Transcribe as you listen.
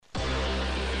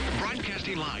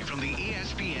Broadcasting live from the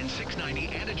ESPN 690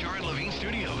 Anajar and Levine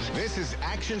studios. This is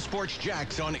Action Sports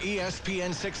Jax on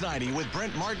ESPN 690 with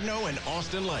Brent Martineau and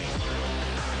Austin Lane.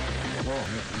 Well,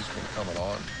 he's been coming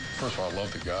on. First of all, I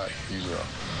love the guy. He's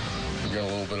got a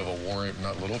little bit of a warrior,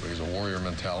 not little bit, he's a warrior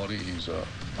mentality.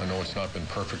 I know it's not been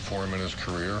perfect for him in his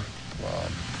career.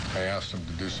 I asked him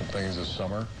to do some things this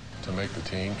summer to make the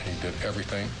team. He did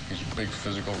everything. He's a big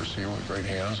physical receiver with great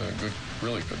hands and a good,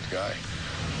 really good guy.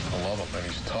 I love him, and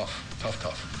he's tough.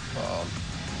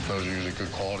 Those are usually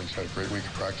good qualities. Had a great week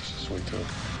of practice this week, too.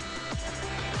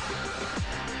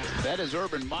 That is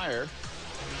Urban Meyer.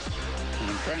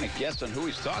 I'm trying to guess on who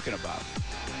he's talking about.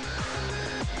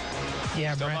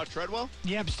 Yeah, Still Brent. about Treadwell?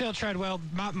 Yep, still Treadwell.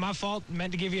 My fault.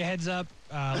 Meant to give you a heads up.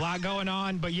 A lot going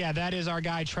on. But, yeah, that is our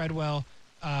guy, Treadwell.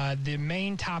 The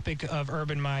main topic of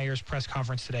Urban Meyer's press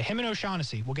conference today. Him and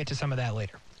O'Shaughnessy. We'll get to some of that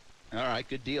later. All right,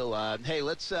 good deal. Hey,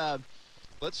 let's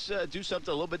do something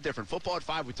a little bit different. Football at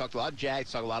 5, we talked a lot of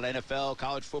Jags, talked a lot of NFL,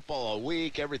 college football all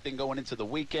week, everything going into the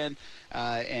weekend,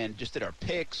 and just did our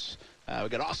picks. We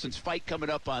got Austin's fight coming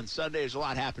up on Sunday. There's a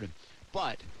lot happening.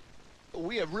 But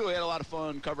we have really had a lot of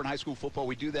fun covering high school football.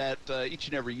 We do that each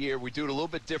and every year. We do it a little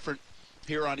bit different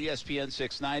here on ESPN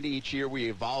 690. Each year we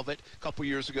evolve it. A couple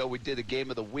years ago we did a game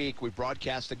of the week. We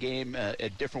broadcast a game, a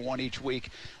different one each week.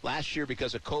 Last year,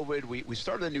 because of COVID, we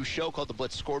started a new show called the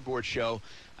Blitz Scoreboard Show,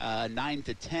 9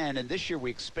 to 10. And this year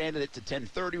we expanded it to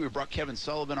 10:30. We brought Kevin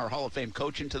Sullivan, our Hall of Fame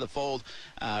coach, into the fold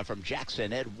from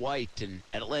Jackson, Ed White, and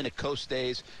Atlantic Coast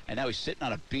days. And now he's sitting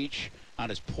on a beach on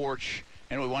his porch,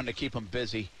 and we wanted to keep him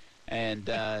busy. And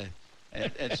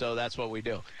so that's what we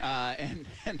do. And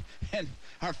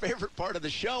our favorite part of the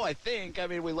show, I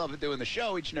mean, we love doing the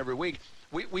show each and every week.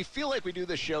 We feel like we do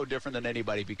the show different than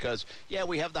anybody because, yeah,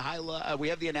 we have we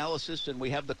have the analysis and we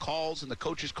have the calls and the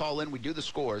coaches call in. We do the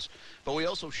scores, but we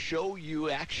also show you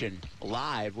action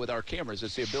live with our cameras.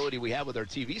 It's the ability we have with our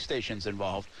TV stations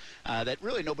involved that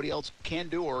really nobody else can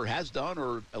do or has done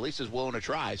or at least is willing to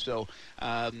try. So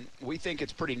we think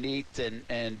it's pretty neat, and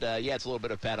yeah, it's a little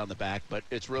bit of a pat on the back, but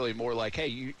it's really more like,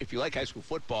 hey, if you like high school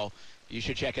football, you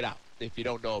should check it out if you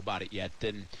don't know about it yet.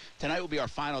 Then tonight will be our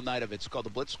final night of it. It's called the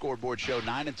Blitz Scoreboard Show,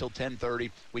 9 until 10:30.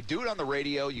 We do it on the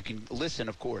radio. You can listen,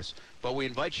 of course, but we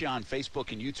invite you on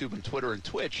Facebook and YouTube and Twitter and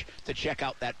Twitch to check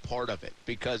out that part of it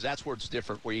because that's where it's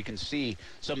different, where you can see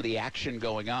some of the action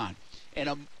going on.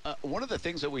 And one of the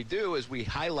things that we do is we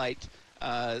highlight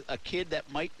a kid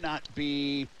that might not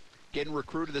be getting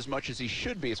recruited as much as he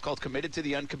should be. It's called Committed to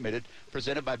the Uncommitted,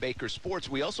 presented by Baker Sports.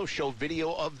 We also show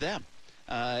video of them.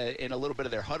 In a little bit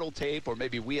of their huddle tape, or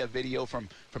maybe we have video from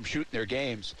shooting their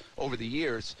games over the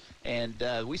years. And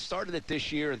we started it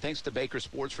this year, and thanks to Baker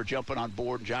Sports for jumping on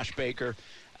board, and Josh Baker.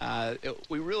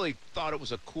 We really thought it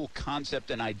was a cool concept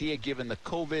and idea given the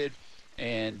COVID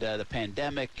and the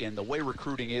pandemic and the way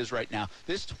recruiting is right now.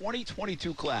 This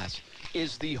 2022 class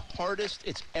is the hardest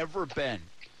it's ever been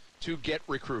to get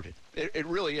recruited. It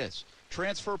really is.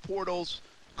 Transfer portals,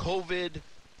 COVID,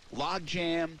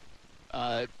 logjam,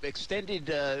 extended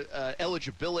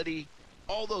eligibility,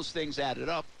 all those things added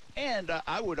up. And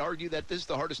I would argue that this is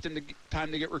the hardest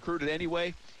time to get recruited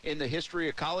anyway in the history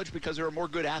of college because there are more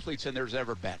good athletes than there's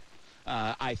ever been,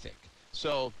 I think.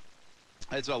 So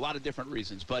it's a lot of different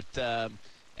reasons. But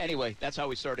anyway, that's how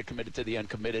we started Committed to the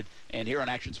Uncommitted. And here on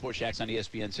Action Sports Jax on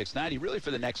ESPN 690, really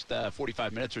for the next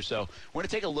 45 minutes or so, we're going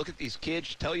to take a look at these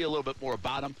kids, tell you a little bit more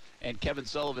about them. And Kevin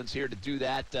Sullivan's here to do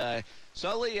that.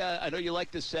 Sully, I know you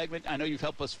like this segment. I know you've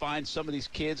helped us find some of these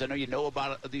kids. I know you know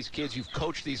about these kids. You've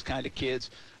coached these kind of kids.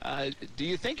 Do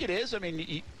you think it is? I mean,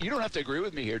 you don't have to agree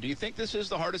with me here. Do you think this is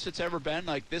the hardest it's ever been,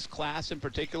 like this class in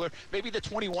particular? Maybe the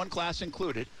 21 class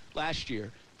included last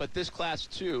year, but this class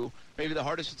too, maybe the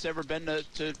hardest it's ever been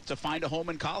to find a home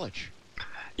in college.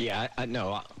 Yeah, I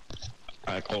know.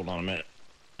 Hold on a minute.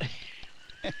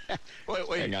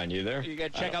 wait. Hang on, you there? You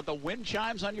got to check out the wind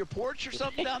chimes on your porch or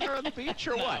something down there on the beach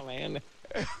or what? No, man.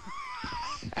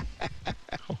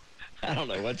 I don't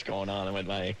know what's going on with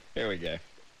my... Here we go.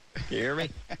 You hear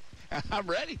me? I'm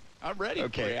ready.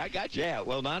 Okay. I got you. Yeah,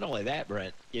 well, not only that,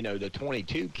 Brent, you know, the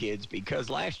 22 kids, because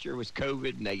last year was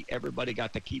COVID and everybody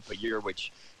got to keep a year,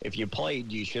 which if you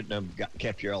played, you shouldn't have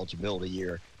kept your eligibility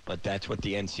year. But that's what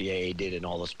the NCAA did in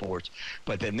all the sports.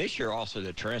 But then this year also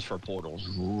the transfer portals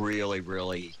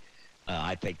really,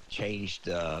 I think, changed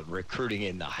recruiting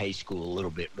in the high school a little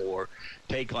bit more.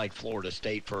 Take like Florida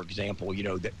State, for example. You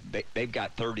know, they've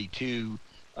got 32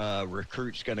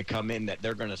 recruits going to come in that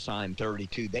they're going to sign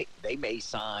 32. They may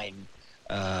sign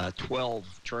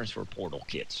 12 transfer portal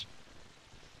kids.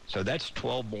 So that's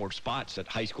 12 more spots that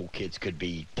high school kids could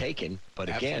be taken. But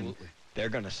again, Absolutely. they're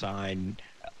going to sign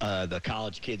the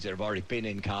college kids that have already been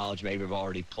in college, maybe have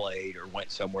already played or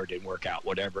went somewhere, didn't work out,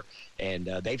 whatever. And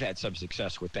they've had some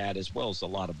success with that as well as a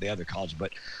lot of the other colleges.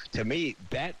 But to me,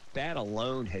 that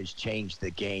alone has changed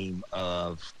the game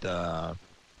of the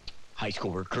high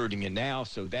school recruiting. And now,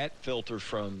 so that filters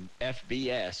from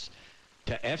FBS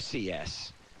to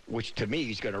FCS, which to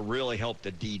me is going to really help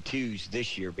the D2s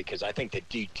this year, because I think the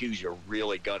D2s are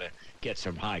really going to get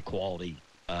some high quality,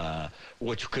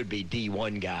 which could be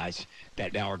D1 guys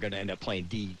that now are going to end up playing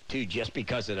D2 just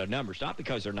because of the numbers, not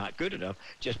because they're not good enough,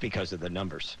 just because of the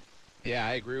numbers. Yeah,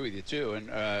 I agree with you, too. And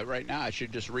right now, I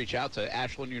should just reach out to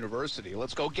Ashland University.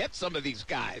 Let's go get some of these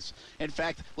guys. In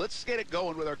fact, let's get it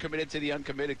going with our committed to the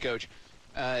uncommitted coach.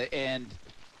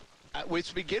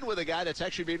 Let's begin with a guy that's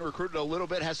actually being recruited a little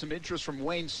bit, has some interest from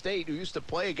Wayne State, who used to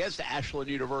play against Ashland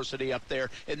University up there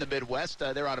in the Midwest.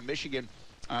 They're out of Michigan.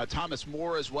 Thomas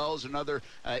Moore as well as another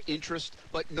interest,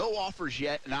 but no offers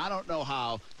yet, and I don't know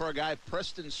how, for a guy,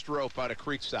 Preston Strope out of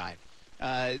Creekside.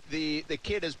 The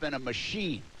kid has been a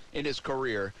machine in his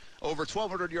career. Over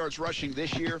 1,200 yards rushing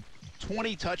this year,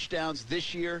 20 touchdowns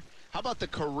this year. How about the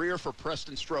career for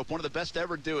Preston Strope? One of the best to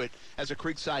ever do it as a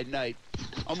Creekside Knight.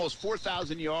 Almost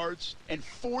 4,000 yards and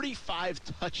 45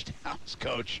 touchdowns,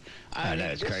 Coach. I know,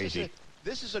 it's crazy.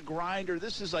 This is a grinder.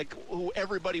 This is like who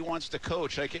everybody wants to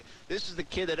coach. Like, this is the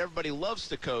kid that everybody loves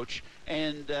to coach.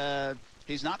 And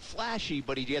he's not flashy,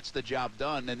 but he gets the job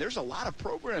done. And there's a lot of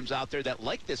programs out there that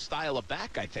like this style of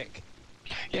back, I think.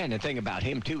 Yeah, and the thing about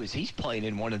him, too, is he's playing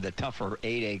in one of the tougher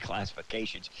 8A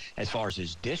classifications as far as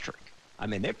his district. I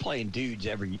mean, they're playing dudes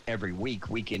every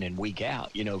week in and week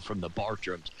out, you know, from the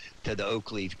Bartrams to the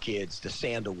Oakleaf kids, the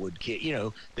Sandalwood kid. You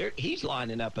know, he's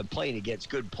lining up and playing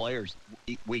against good players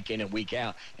week in and week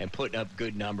out and putting up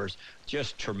good numbers.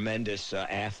 Just tremendous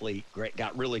athlete, great,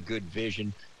 got really good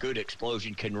vision, good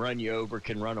explosion, can run you over,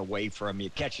 can run away from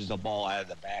you, catches the ball out of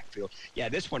the backfield. Yeah,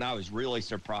 this one I was really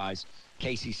surprised.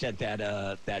 Casey sent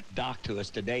that doc to us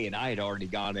today, and I had already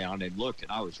gone down and looked,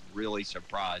 and I was really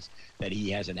surprised that he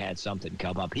hasn't had something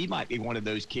come up. He might be one of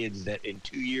those kids that in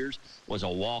 2 years was a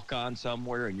walk-on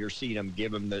somewhere, and you're seeing him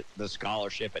give him the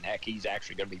scholarship, and heck, he's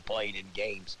actually going to be playing in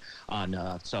games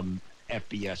on some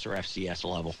FBS or FCS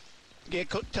level. Yeah,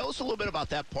 tell us a little bit about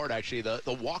that part, actually,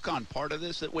 the walk-on part of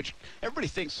this, which everybody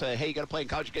thinks, hey, you got to play in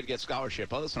college, you got to get a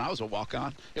scholarship. Oh, listen, I was a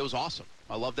walk-on. It was awesome.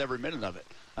 I loved every minute of it.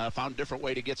 Found a different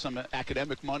way to get some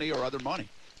academic money or other money.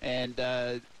 And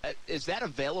is that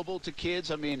available to kids?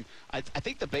 I mean, I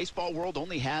think the baseball world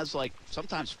only has like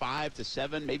sometimes 5 to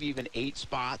 7, maybe even 8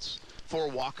 spots for a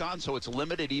walk-on, so it's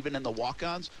limited even in the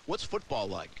walk-ons. What's football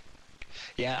like?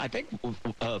 Yeah, I think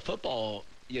football,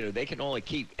 you know, they can only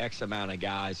keep X amount of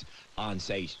guys on,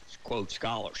 say, quote,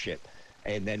 scholarship.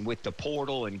 And then with the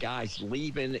portal and guys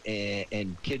leaving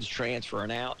and kids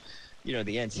transferring out, you know,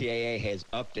 the NCAA has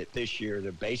upped it this year.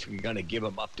 They're basically going to give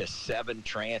them up to 7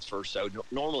 transfers. So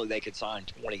normally they could sign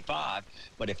 25,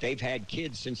 but if they've had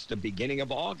kids since the beginning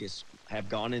of August have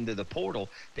gone into the portal,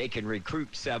 they can recruit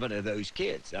 7 of those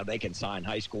kids. Now they can sign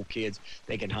high school kids.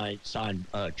 They can sign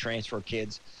transfer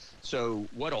kids. So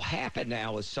what'll happen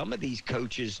now is some of these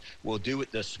coaches will do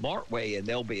it the smart way, and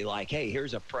they'll be like, hey,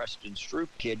 here's a Preston Stroop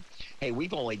kid. Hey,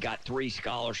 we've only got 3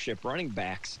 scholarship running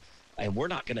backs, and we're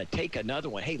not going to take another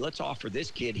one. Hey, let's offer this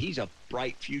kid. He's a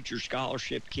bright future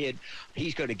scholarship kid.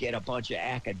 He's going to get a bunch of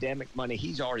academic money.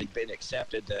 He's already been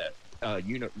accepted to,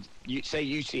 say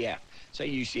UCF. Say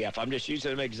UCF. I'm just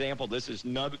using an example. This is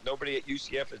nobody at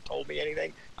UCF has told me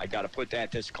anything. I got to put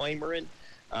that disclaimer in.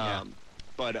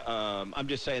 But I'm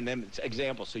just saying them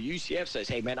examples. So UCF says,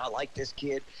 hey, man, I like this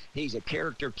kid. He's a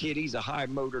character kid. He's a high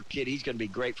motor kid. He's going to be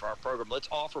great for our program. Let's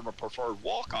offer him a preferred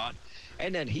walk-on.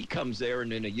 And then he comes there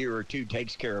and in a year or two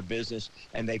takes care of business,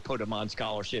 and they put him on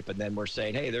scholarship. And then we're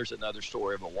saying, hey, there's another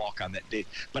story of a walk-on that did.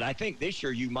 But I think this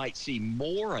year you might see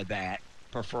more of that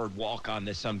preferred walk-on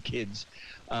to some kids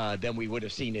than we would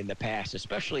have seen in the past,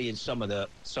 especially in some of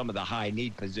the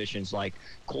high-need positions like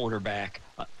quarterback,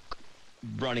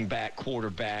 running back,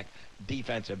 quarterback,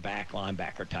 defensive back,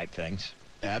 linebacker type things.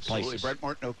 Absolutely. Places. Brent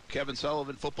Martineau, Kevin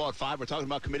Sullivan, Football at 5. We're talking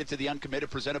about Committed to the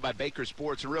Uncommitted, presented by Baker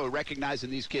Sports, and really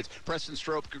recognizing these kids. Preston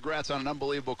Strope, congrats on an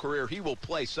unbelievable career. He will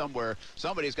play somewhere.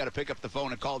 Somebody's got to pick up the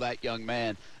phone and call that young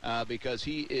man because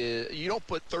he is. You don't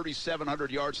put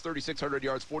 3,700 yards, 3,600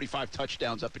 yards, 45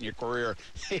 touchdowns up in your career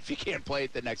if you can't play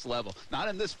at the next level. Not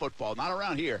in this football. Not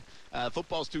around here.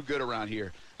 Football's too good around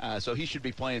here. So he should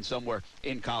be playing somewhere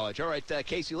in college. All right,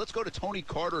 Casey, let's go to Tony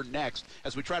Carter next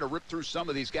as we try to rip through some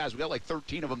of these guys. We got like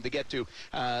 13 of them to get to.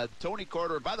 Tony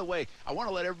Carter, by the way, I want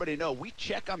to let everybody know, we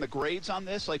check on the grades on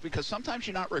this, like because sometimes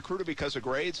you're not recruited because of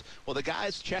grades. Well, the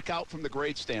guys check out from the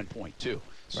grade standpoint, too.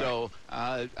 So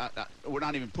we're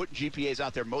not even putting GPAs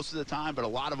out there most of the time, but a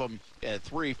lot of them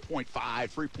 3.5,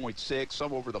 3.6,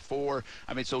 some over the 4.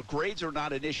 I mean, so grades are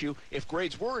not an issue. If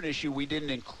grades were an issue, we didn't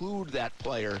include that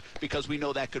player because we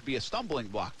know that could be a stumbling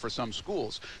block for some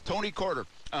schools. Tony Carter,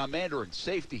 Mandarin,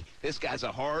 safety. This guy's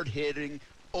a hard-hitting,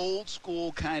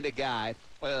 old-school kind of guy.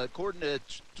 According to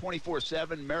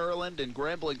 24/7, Maryland and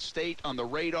Grambling State on the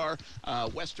radar,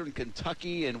 Western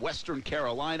Kentucky and Western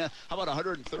Carolina. How about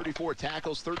 134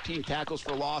 tackles, 13 tackles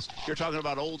for loss? You're talking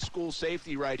about old-school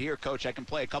safety right here, Coach. I can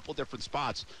play a couple different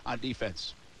spots on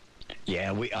defense.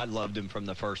 Yeah, I loved him from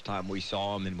the first time we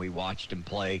saw him and we watched him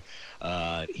play.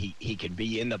 He can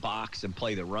be in the box and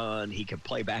play the run. He can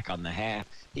play back on the half.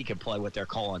 He can play what they're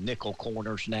calling nickel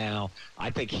corners now. I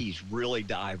think he's really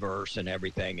diverse and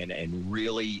everything, and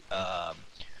really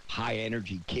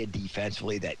high-energy kid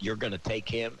defensively that you're going to take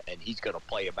him, and he's going to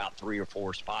play about 3 or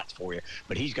 4 spots for you.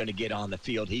 But he's going to get on the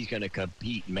field. He's going to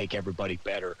compete and make everybody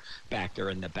better back there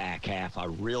in the back half. I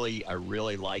really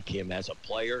like him as a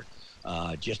player.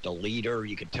 Just a leader.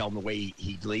 You can tell him the way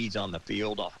he leads on the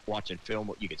field. Watching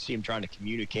film, you can see him trying to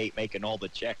communicate, making all the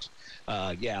checks.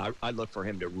 I look for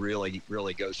him to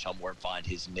really go somewhere and find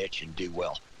his niche and do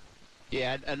well.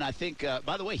 Yeah, and I think,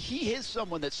 by the way, he is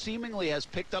someone that seemingly has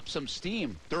picked up some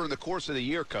steam during the course of the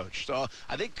year, Coach. So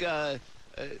I think,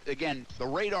 again, the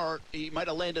radar, he might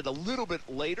have landed a little bit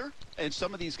later, and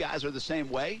some of these guys are the same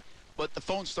way, but the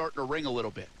phone's starting to ring a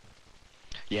little bit.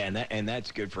 Yeah, and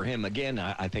that's good for him. Again,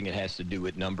 I think it has to do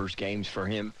with numbers games for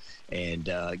him and,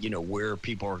 where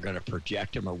people are going to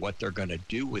project him or what they're going to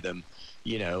do with him,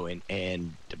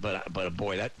 but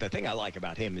boy, the thing I like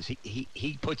about him is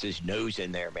he puts his nose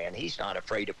in there, man. He's not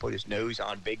afraid to put his nose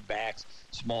on big backs,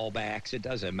 small backs. It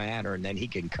doesn't matter. And then he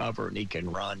can cover and he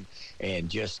can run and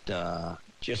just going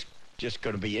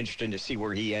to be interesting to see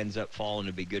where he ends up falling.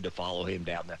 It'd be good to follow him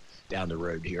down the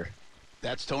road here.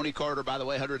 That's Tony Carter, by the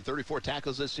way, 134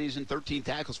 tackles this season, 13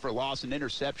 tackles for loss and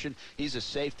interception. He's a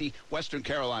safety. Western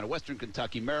Carolina, Western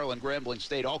Kentucky, Maryland, Grambling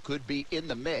State all could be in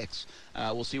the mix.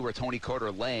 We'll see where Tony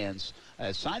Carter lands.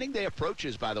 Signing day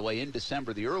approaches, by the way, in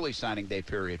December, the early signing day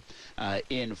period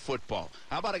in football.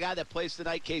 How about a guy that plays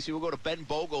tonight, Casey? We'll go to Ben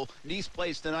Bogle. Nice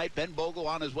plays tonight. Ben Bogle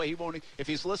on his way. He won't. If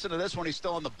he's listening to this one, he's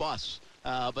still on the bus.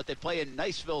 But they play in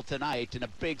Niceville tonight in a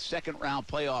big second-round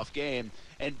playoff game.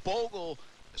 And Bogle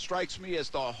strikes me as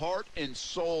the heart and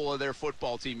soul of their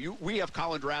football team. We have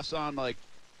Colin Drafts on like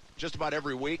just about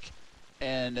every week,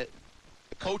 and the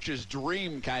coach's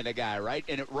dream kind of guy, right?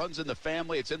 And it runs in the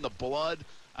family. It's in the blood.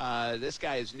 This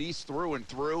guy is Nice through and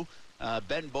through.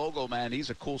 Ben Bogle, man, he's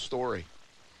a cool story.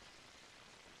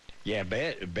 Yeah,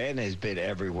 Ben has been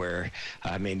everywhere.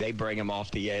 I mean, they bring him off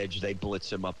the edge. They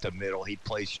blitz him up the middle. He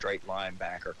plays straight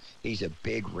linebacker. He's a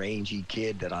big, rangy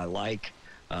kid that I like.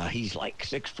 He's like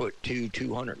 6'2",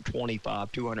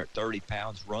 225, 230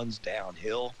 pounds, runs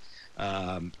downhill,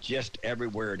 just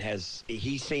everywhere.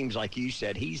 He seems like you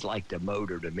said, he's like the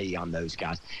motor to me on those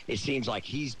guys. It seems like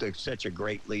he's such a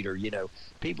great leader.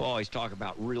 People always talk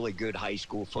about really good high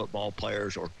school football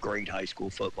players or great high school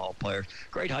football players.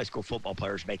 Great high school football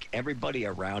players make everybody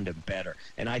around him better.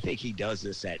 And I think he does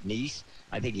this at Nice.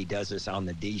 I think he does this on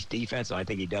the defense. And I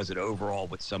think he does it overall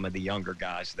with some of the younger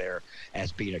guys there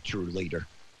as being a true leader.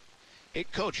 Hey,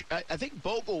 Coach, I think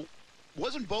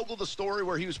wasn't Bogle the story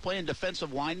where he was playing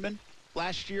defensive lineman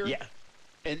last year? Yeah.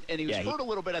 And he was hurt a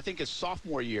little bit, I think, his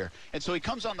sophomore year. And so he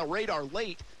comes on the radar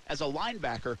late as a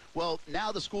linebacker. Well,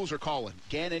 now the schools are calling.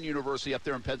 Gannon University up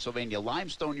there in Pennsylvania,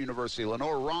 Limestone University,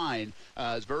 Lenore-Rhine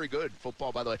is very good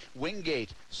football, by the way.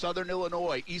 Wingate, Southern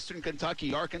Illinois, Eastern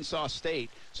Kentucky, Arkansas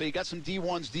State. So you got some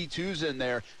D1s, D2s in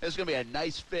there. This is going to be a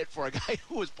nice fit for a guy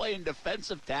who was playing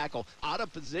defensive tackle out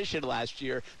of position last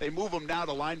year. They move him now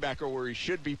to linebacker where he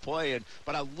should be playing.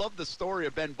 But I love the story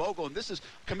of Ben Bogle. And this is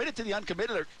committed to the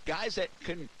uncommitted. Are guys that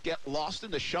can get lost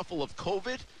in the shuffle of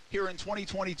COVID here in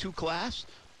 2022 class.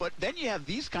 But then you have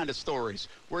these kind of stories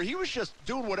where he was just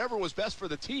doing whatever was best for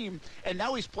the team, and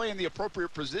now he's playing the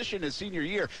appropriate position his senior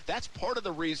year. That's part of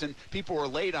the reason people were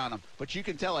late on him. But you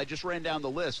can tell, I just ran down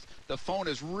the list, the phone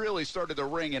has really started to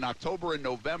ring in October and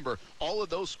November. All of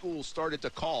those schools started to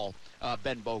call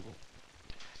Ben Bogle.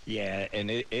 Yeah,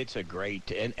 and it's a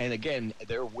great – and again,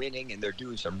 they're winning and they're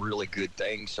doing some really good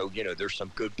things. So, there's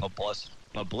some good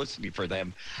publicity for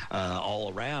them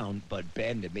all around, but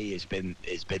Ben to me has been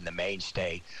the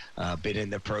mainstay, been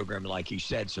in the program like you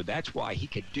said. So that's why he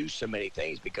could do so many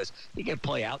things, because he can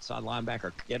play outside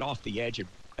linebacker, get off the edge and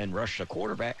and rush the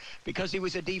quarterback because he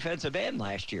was a defensive end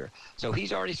last year. So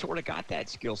he's already sort of got that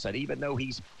skill set, even though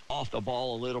he's off the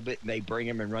ball a little bit and they bring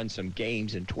him and run some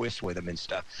games and twists with him and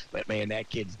stuff. But, man, that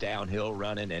kid's downhill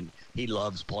running, and he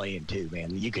loves playing too,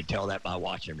 man. You could tell that by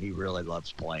watching him. He really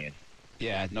loves playing.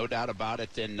 Yeah, no doubt about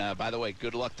it. And, by the way,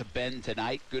 good luck to Ben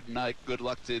tonight. Good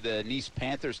luck to the Nice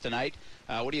Panthers tonight.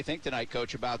 What do you think tonight,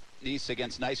 Coach, about Nice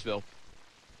against Niceville?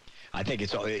 I think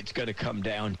it's going to come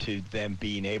down to them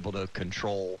being able to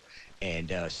control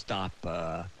and stop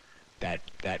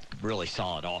that really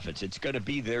solid offense. It's going to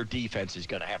be their defense is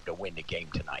going to have to win the game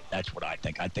tonight. That's what I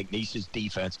think. I think Nice's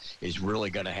defense is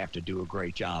really going to have to do a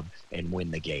great job and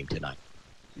win the game tonight.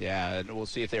 Yeah, and we'll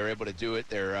see if they're able to do it.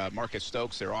 Their Marcus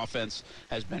Stokes, their offense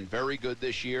has been very good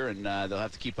this year, and they'll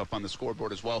have to keep up on the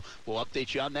scoreboard as well. We'll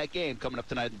update you on that game coming up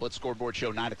tonight, the Blitz Scoreboard Show,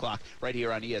 9 o'clock, right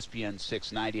here on ESPN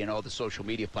 690 and all the social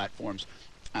media platforms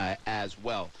as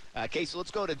well. Casey,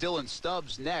 let's go to Dylan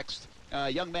Stubbs next.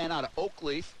 Young man out of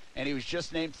Oakleaf, and he was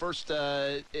just named first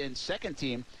in second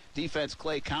team defense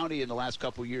Clay County in the last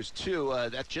couple years, too.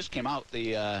 That just came out,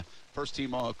 the first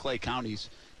team all Clay Counties.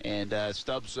 And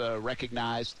Stubbs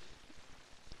recognized,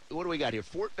 what do we got here?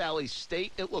 Fort Valley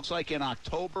State, it looks like in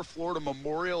October. Florida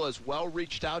Memorial as well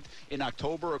reached out in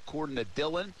October, according to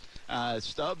Dylan.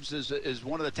 Stubbs is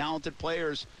one of the talented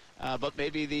players, but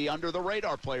maybe the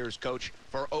under-the-radar players, Coach,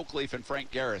 for Oakleaf and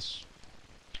Frank Garris.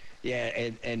 Yeah,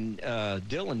 and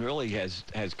Dylan really has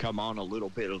come on a little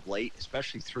bit of late,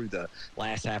 especially through the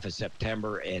last half of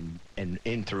September and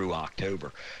in through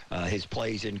October. His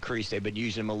plays increased. They've been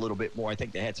using him a little bit more. I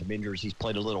think they had some injuries. He's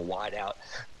played a little wide out,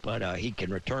 but he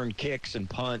can return kicks and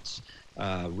punts.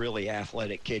 Really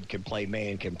athletic kid, can play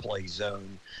man, can play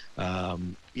zone.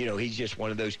 He's just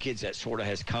one of those kids that sort of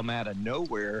has come out of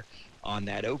nowhere on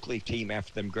that Oakleaf team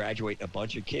after them graduating a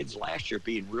bunch of kids last year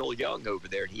being real young over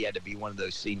there. And he had to be one of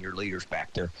those senior leaders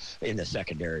back there in the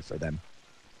secondary for them.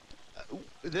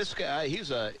 This guy,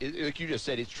 he's like you just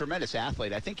said, he's a tremendous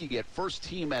athlete. I think you get first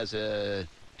team as an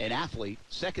athlete,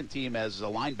 second team as a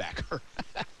linebacker.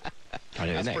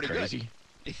 Isn't that crazy?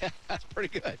 Good. Yeah, that's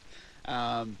pretty good.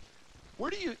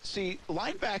 Where do you see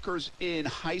linebackers in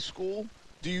high school?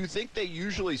 Do you think they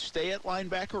usually stay at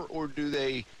linebacker, or do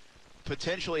they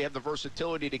potentially have the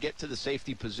versatility to get to the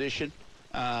safety position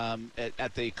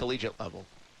at the collegiate level?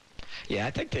 Yeah,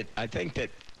 I think that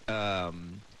the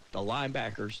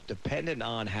linebackers, depending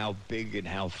on how big and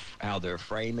how their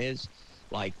frame is,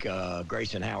 like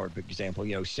Grayson Howard, for example,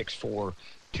 6'4",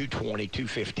 220,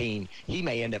 215, he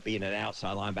may end up being an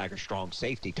outside linebacker, strong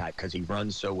safety type because he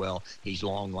runs so well. He's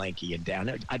long, lanky, and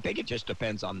down. I think it just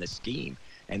depends on the scheme.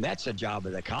 And that's the job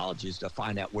of the colleges to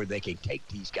find out where they can take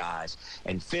these guys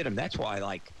and fit them. That's why,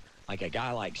 like a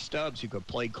guy like Stubbs, who could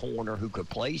play corner, who could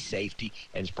play safety,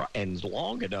 and is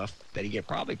long enough that he could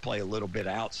probably play a little bit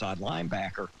of outside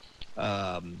linebacker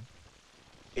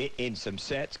in some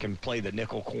sets, can play the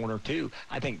nickel corner too.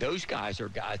 I think those guys are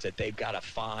guys that they've got to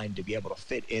find to be able to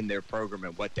fit in their program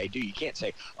and what they do. You can't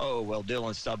say, oh, well,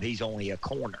 Dylan Stubbs, he's only a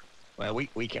corner. Well,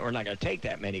 we're not going to take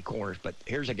that many corners, but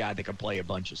here's a guy that can play a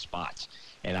bunch of spots.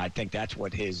 And I think that's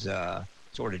what his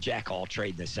sort of jack-all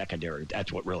trade in the secondary,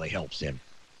 that's what really helps him.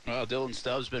 Well, Dylan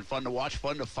Stubbs has been fun to watch,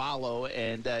 fun to follow,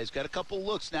 and he's got a couple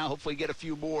looks now. Hopefully get a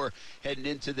few more heading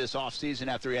into this offseason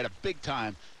after he had a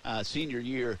big-time senior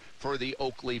year for the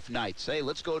Oakleaf Knights. Hey,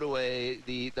 let's go to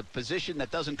the position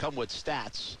that doesn't come with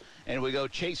stats, and we go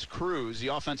Chase Cruz, the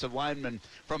offensive lineman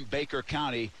from Baker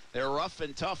County. They're rough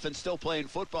and tough and still playing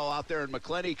football out there in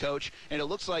McClenny, Coach, and it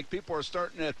looks like people are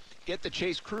starting to get the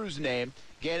Chase Cruz name.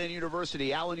 Gannon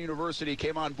University, Allen University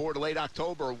came on board late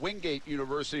October, Wingate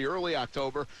University early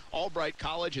October, Albright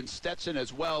College and Stetson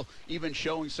as well, even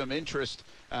showing some interest.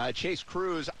 Chase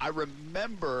Cruz, I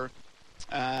remember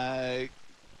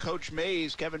Coach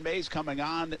Mays, Kevin Mays, coming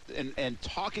on and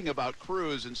talking about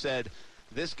Cruz and said,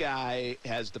 this guy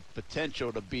has the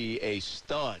potential to be a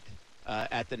stud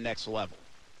at the next level.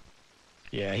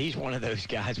 Yeah, he's one of those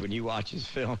guys, when you watch his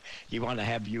film, you want to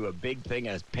have you a big thing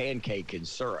of pancake and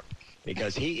syrup,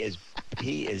 because he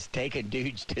is taking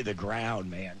dudes to the ground,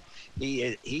 man.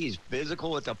 He's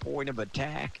physical at the point of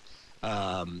attack.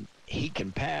 He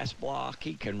can pass block,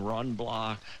 he can run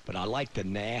block, but I like the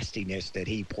nastiness that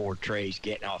he portrays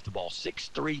getting off the ball.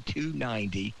 6'3",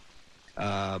 290.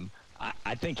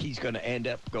 I think he's going to end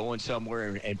up going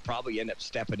somewhere and probably end up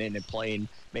stepping in and playing,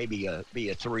 maybe be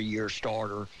a 3-year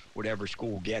starter, whatever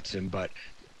school gets him. But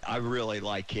I really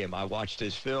like him. I watched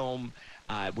his film.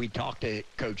 We talked to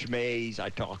Coach Mays. I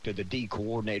talked to the D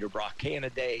coordinator, Brock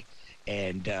Cannaday,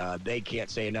 and they can't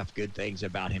say enough good things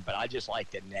about him. But I just like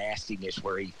the nastiness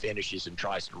where he finishes and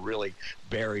tries to really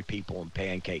bury people and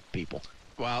pancake people.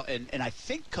 Well, and I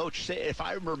think Coach said, if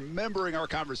I'm remembering our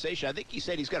conversation, I think he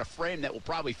said he's got a frame that will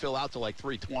probably fill out to like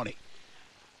 320.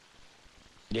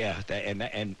 Yeah,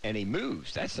 and he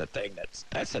moves. That's the thing.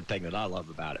 That's the thing that I love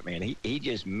about it, man. He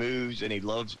just moves and he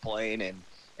loves playing,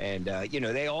 and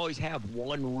they always have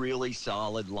one really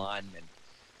solid lineman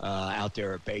out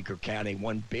there at Baker County.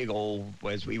 One big old,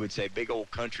 as we would say, big old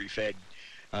country fed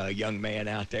young man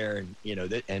out there,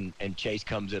 and and Chase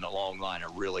comes in a long line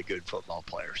of really good football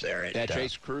players there.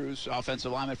 Chase Cruz,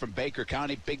 offensive lineman from Baker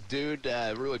County, big dude,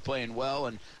 really playing well,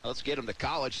 and let's get him to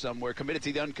college somewhere. Committed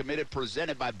to the Uncommitted,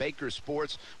 presented by Baker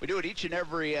Sports. We do it each and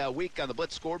every week on the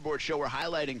Blitz Scoreboard Show. We're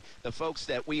highlighting the folks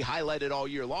that we highlighted all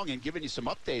year long and giving you some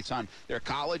updates on their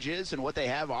colleges and what they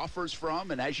have offers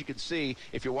from. And as you can see,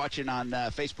 if you're watching on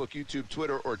Facebook, YouTube,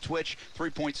 Twitter, or Twitch,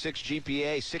 3.6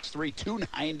 GPA, 6'3",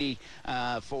 290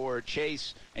 for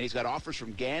Chase, and he's got offers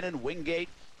from Gannon, Wingate,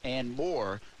 and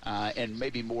more, and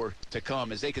maybe more to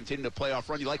come as they continue to play off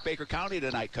run. You like Baker County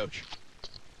tonight, Coach?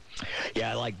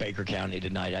 Yeah, I like Baker County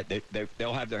tonight.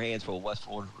 They'll have their hands full. West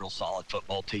Florida's a real solid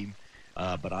football team,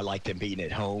 but I like them being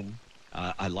at home.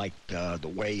 I like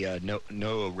the way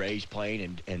Noah Ray's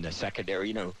playing in the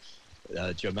secondary.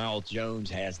 Jamal Jones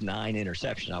has 9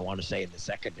 interceptions, I want to say, in the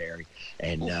secondary.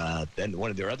 And then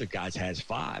one of their other guys has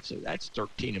 5. So that's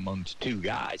 13 amongst 2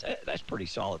 guys. That's pretty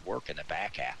solid work in the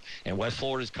back half. And West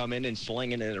Florida's come in and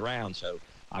slinging it around. So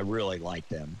I really like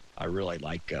them. I really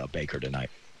like Baker tonight.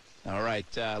 All right.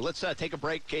 Let's take a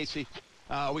break, Casey.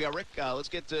 We got Rick. Let's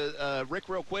get to Rick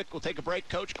real quick. We'll take a break.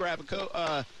 Coach, grab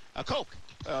a Coke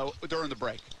during the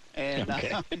break. And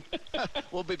okay.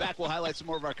 We'll be back. We'll highlight some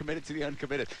more of our Committed to the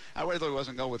Uncommitted. I really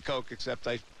wasn't going with Coke, except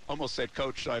I almost said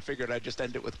Coach, so I figured I'd just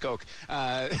end it with Coke.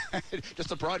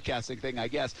 Just a broadcasting thing, I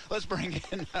guess. Let's bring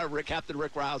in Captain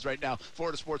Rick Riles right now,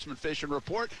 Florida Sportsman Fishing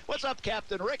Report. What's up,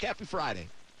 Captain Rick? Happy Friday.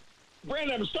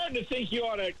 Brandon, I'm starting to think you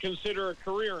ought to consider a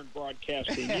career in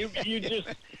broadcasting. You just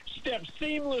step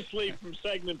seamlessly from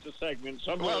segment to segment. It's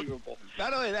unbelievable. Well,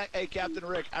 not only that, hey, Captain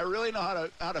Rick, I really know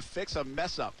how to fix a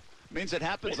mess up. Means it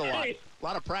happens a lot. A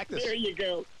lot of practice. There you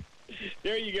go.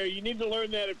 You need to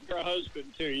learn that if you're a husband,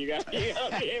 too. You got to be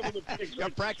able to fix it. You got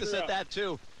to practice at that,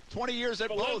 too. 20 years at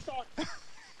both.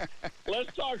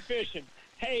 Let's talk fishing.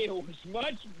 Hey, it was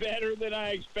much better than I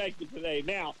expected today.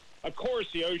 Now, of course,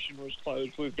 the ocean was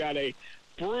closed. We've got a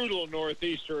brutal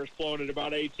northeaster that's blowing at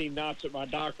about 18 knots at my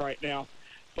dock right now.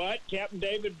 But Captain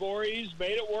David Voorhees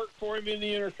made it work for him in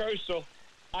the Intercoastal.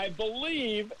 I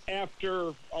believe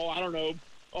after,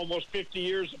 almost 50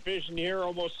 years of fishing here,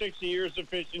 almost 60 years of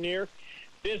fishing here,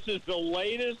 this is the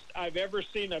latest I've ever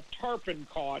seen a tarpon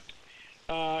caught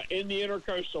in the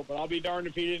Intercoastal. But I'll be darned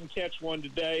if he didn't catch one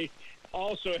today.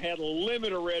 Also had a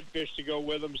limit of redfish to go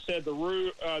with him. Said the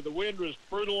wind was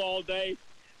brutal all day,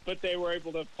 but they were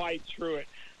able to fight through it.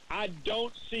 I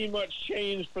don't see much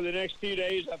change for the next few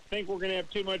days. I think we're going to have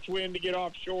too much wind to get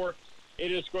offshore.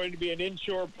 It is going to be an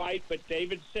inshore bite, but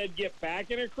David said get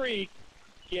back in a creek,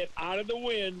 get out of the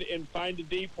wind, and find a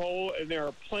deep hole, and there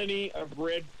are plenty of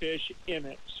redfish in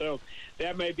it. So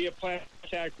that may be a plan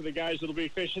attack for the guys that will be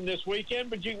fishing this weekend,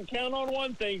 but you can count on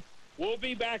one thing. We'll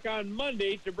be back on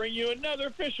Monday to bring you another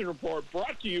fishing report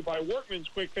brought to you by Workman's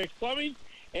Quick Fix Plumbing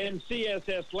and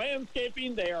CSS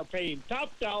Landscaping. They are paying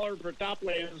top dollar for top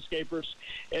landscapers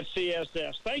at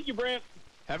CSS. Thank you, Brent.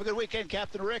 Have a good weekend,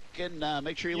 Captain Rick, and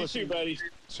make sure you listen. You too, buddy.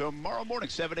 Tomorrow morning,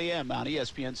 7 a.m. on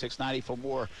ESPN 690 for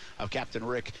more of Captain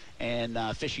Rick and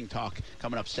Fishing Talk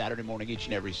coming up Saturday morning, each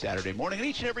and every Saturday morning, and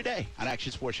each and every day on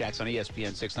Action Sports Shacks on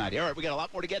ESPN 690. All right, we got a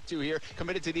lot more to get to here.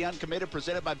 Committed to the Uncommitted,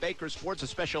 presented by Baker Sports, a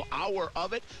special hour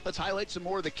of it. Let's highlight some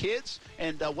more of the kids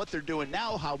and what they're doing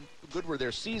now. How good were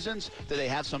their seasons? Do they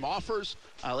have some offers?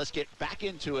 Let's get back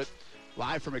into it.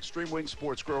 Live from Extreme Wing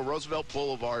Sports Grill, Roosevelt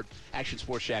Boulevard, Action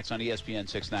Sports Shacks on ESPN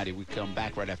 690. We come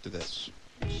back right after this.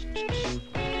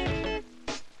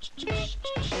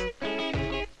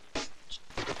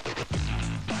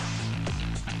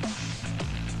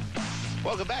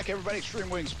 Welcome back, everybody. Extreme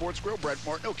Wing Sports Grill. Brett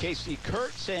Martineau, Casey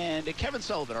Kurtz, and Kevin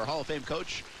Sullivan, our Hall of Fame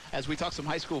coach, as we talk some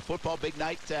high school football. Big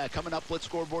night coming up. Blitz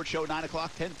Scoreboard Show, 9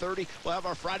 o'clock, 10:30. We'll have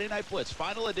our Friday Night Blitz,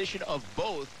 final edition of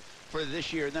both for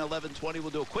this year, and then 11:20 we'll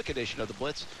do a quick edition of the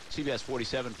Blitz, CBS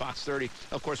 47, Fox 30.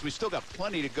 Of course, we still got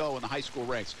plenty to go in the high school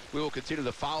ranks. We will continue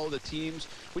to follow the teams.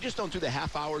 We just don't do the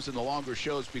half hours and the longer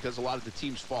shows because a lot of the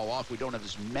teams fall off. We don't have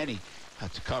as many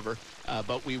to cover,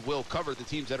 but we will cover the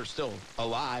teams that are still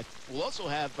alive. We'll also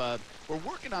have, we're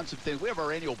working on some things. We have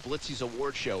our annual Blitzies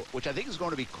Award Show, which I think is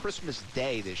going to be Christmas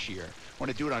Day this year. We're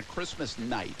going to do it on Christmas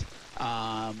night.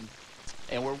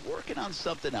 And we're working on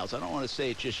something else. I don't want to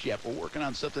say it just yet. We're working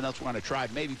on something else we're going to try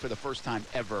maybe for the first time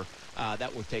ever.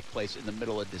 That will take place in the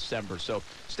middle of December. So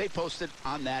stay posted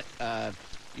on that.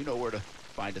 You know where to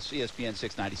find us. ESPN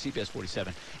 690, CBS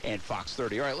 47, and Fox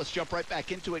 30. All right, let's jump right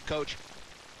back into it, Coach.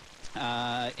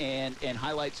 And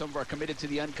highlight some of our committed to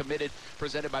the uncommitted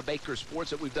presented by Baker Sports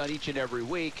that we've done each and every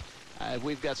week.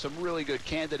 We've got some really good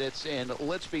candidates, and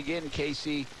let's begin,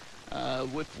 Casey,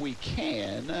 if we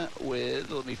can,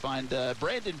 with, let me find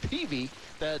Brandon Peavy,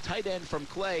 the tight end from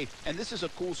Clay. And this is a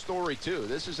cool story, too.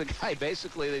 This is a guy,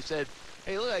 basically, they said,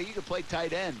 hey, look, you can play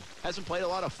tight end. Hasn't played a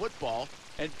lot of football.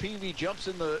 And Peavy jumps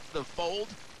in the fold.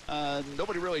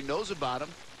 Nobody really knows about him.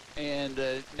 And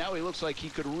now he looks like he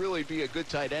could really be a good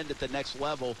tight end at the next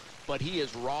level. But he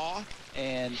is raw,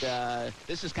 and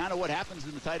this is kind of what happens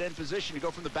in the tight end position. You go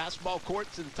from the basketball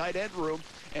court to the tight end room,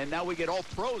 and now we get all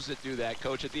pros that do that,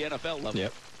 Coach, at the NFL level.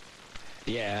 Yep.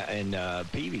 Yeah, and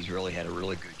Peavy's really had a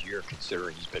really good year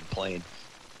considering he's been playing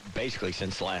basically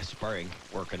since last spring,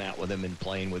 working out with him and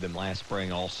playing with him last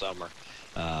spring all summer.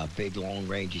 Big, long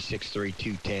range. He's 6'3",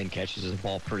 210, catches the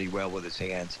ball pretty well with his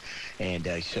hands. And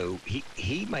so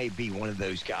he may be one of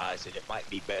those guys that it might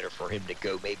be better for him to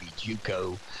go maybe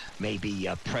JUCO, maybe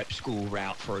a prep school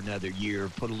route for another year,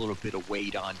 put a little bit of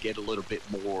weight on, get a little bit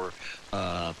more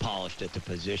polished at the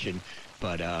position.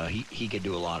 But he could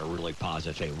do a lot of really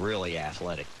positive things, really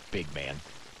athletic, big man.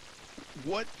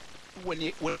 When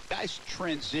guys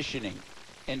transitioning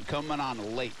and coming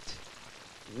on late,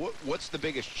 what's the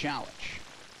biggest challenge?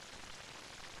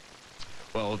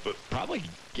 Well, probably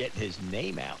getting his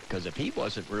name out, because if he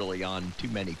wasn't really on too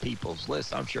many people's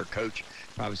lists, I'm sure Coach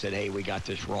probably said, hey, we got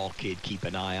this raw kid, keep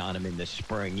an eye on him in the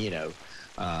spring,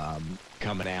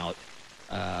 coming out.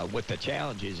 What the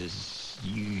challenge is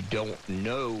you don't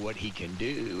know what he can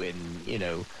do,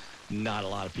 and, not a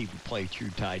lot of people play true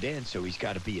tight end, so he's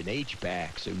got to be an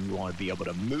H-back, so you want to be able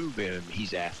to move him.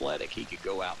 He's athletic. He could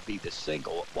go out and be the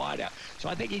single wide out. So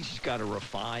I think he's just got to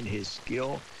refine his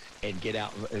skill and get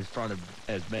out in front of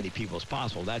as many people as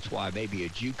possible. That's why maybe a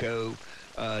JUCO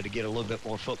to get a little bit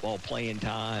more football playing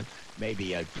time,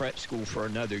 maybe a prep school for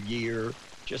another year,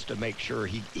 just to make sure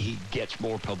he gets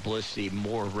more publicity,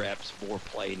 more reps, more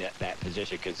playing at that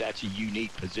position, because that's a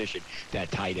unique position,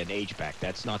 that tight end H-back.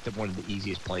 That's not one of the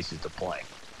easiest places to play.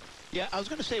 Yeah, I was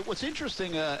going to say, what's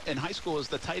interesting in high school is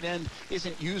the tight end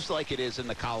isn't used like it is in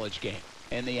the college game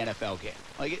and the NFL game.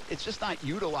 Like, it's just not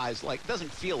utilized like, it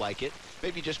doesn't feel like it.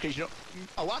 Maybe just because,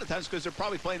 a lot of times because they're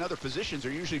probably playing other positions,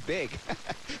 they're usually big.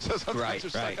 So sometimes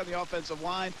they're stuck on the offensive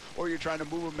line, or you're trying to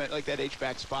move them at like that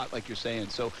H-back spot like you're saying.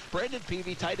 So Brandon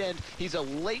Peavy, tight end, he's a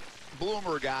late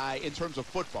bloomer guy in terms of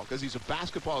football because he's a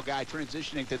basketball guy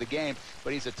transitioning to the game,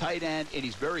 but he's a tight end and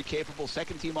he's very capable.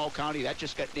 Second team All-County, that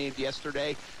just got named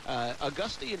yesterday.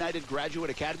 Augusta United Graduate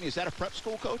Academy, is that a prep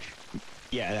school, Coach?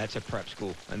 Yeah, that's a prep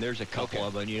school, and there's a couple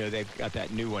of them. They've got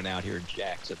that new one out here in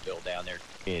Jacksonville down there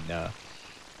in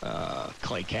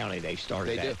Clay County. They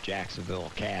started that Jacksonville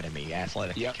Academy,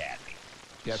 Athletic Academy.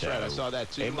 That's right, I saw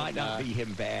that too. It might not be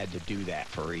him bad to do that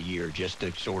for a year just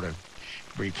to sort of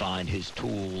refine his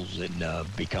tools and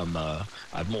become a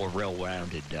more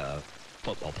well-rounded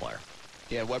football player.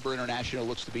 Yeah, Weber International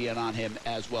looks to be in on him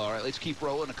as well. All right, let's keep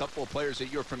rolling. A couple of players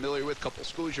that you're familiar with, a couple of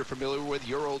schools you're familiar with,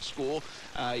 your old school.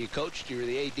 You coached, you were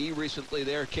the AD recently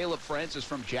there. Caleb Francis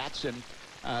from Jackson,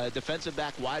 defensive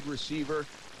back, wide receiver.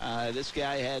 This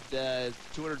guy had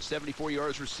 274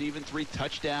 yards receiving, 3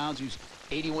 touchdowns. He was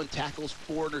 81 tackles,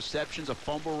 4 interceptions, a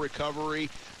fumble recovery.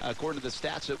 According to the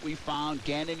stats that we found,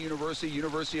 Gannon University,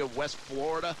 University of West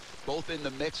Florida, both in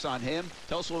the mix on him.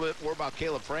 Tell us a little bit more about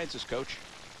Caleb Francis, Coach.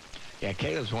 Yeah,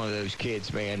 Caleb's one of those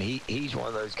kids, man. He's one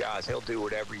of those guys. He'll do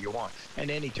whatever you want.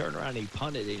 And then he turned around and he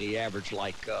punted, and he averaged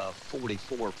like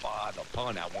 44.5 a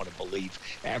punt, I want to believe.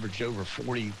 Averaged over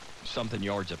 40-something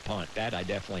yards a punt. That I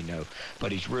definitely know.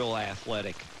 But he's real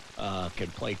athletic. Can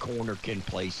play corner, can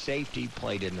play safety,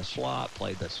 played in the slot,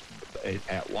 played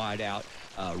at wide out.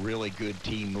 Really good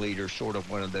team leader, sort of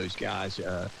one of those guys.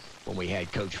 When we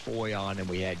had Coach Foy on and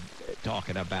we had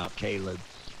talking about Caleb,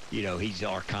 he's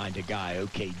our kind of guy.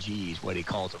 OKG is what he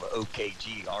calls him.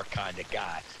 OKG, our kind of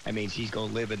guy. That means he's going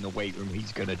to live in the weight room.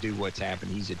 He's going to do what's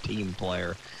happening. He's a team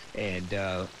player, and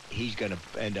he's going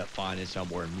to end up finding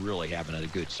somewhere and really having a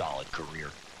good, solid career.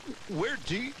 Where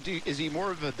is he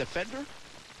more of a defender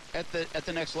at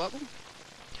the next level?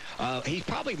 He's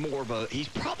probably more of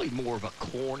a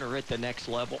corner at the next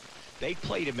level. They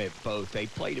played him at both. They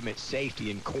played him at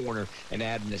safety and corner, and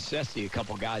out of necessity, a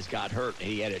couple guys got hurt, and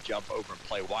he had to jump over and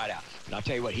play wideout. And I'll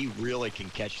tell you what, he really can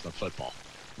catch the football.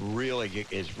 really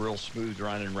is real smooth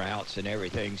running routes and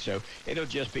everything. So it'll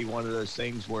just be one of those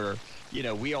things where,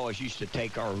 we always used to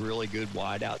take our really good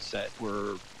wideouts that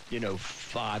were,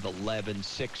 5'11",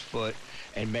 6 foot,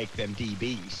 and make them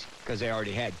DBs because they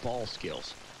already had ball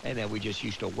skills. And then we just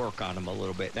used to work on them a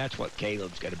little bit. And that's what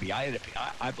Caleb's going to be.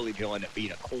 I believe he'll end up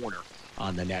being a corner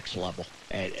on the next level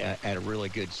at a really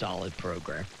good, solid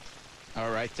program.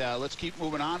 All right, let's keep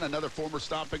moving on. Another former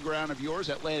stomping ground of yours,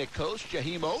 Atlantic Coast.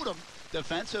 Jaheim Odom,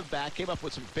 defensive back, came up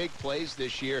with some big plays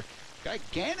this year. Guy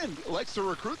Gannon likes to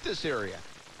recruit this area.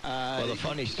 Well, the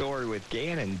funny story with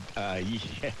Gannon,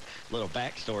 little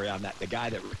backstory on that, the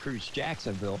guy that recruits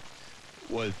Jacksonville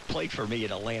played for me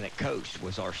at Atlantic Coast,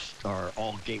 was our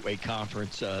All Gateway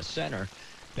Conference center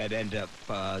that ended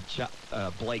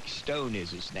up, Blake Stone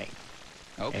is his name.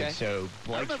 Okay. And so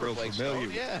Blake's real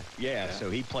familiar. Stone, yeah,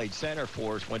 so he played center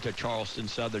for us, went to Charleston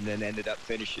Southern, and ended up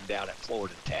finishing down at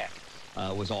Florida Tech.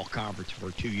 Was all conference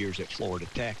for 2 years at Florida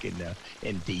Tech in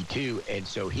D2. And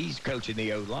so he's coaching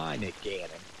the O-line at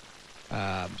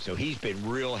Gannon. So he's been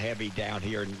real heavy down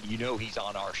here, and he's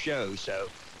on our show. So,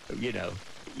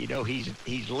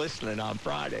 he's listening on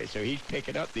Friday. So he's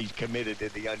picking up these committed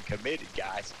and the uncommitted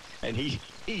guys. And he's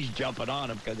jumping on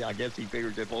them because I guess he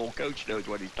figures if the old coach knows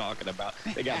what he's talking about,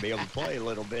 they got to be able to play a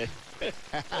little bit.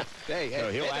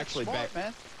 So he'll actually smart,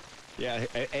 man. Yeah,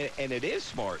 and it is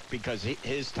smart because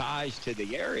his ties to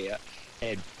the area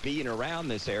and being around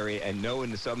this area and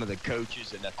knowing some of the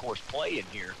coaches and, of course, playing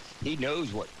here, he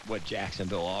knows what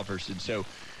Jacksonville offers. And so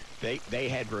they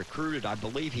had recruited, I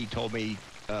believe he told me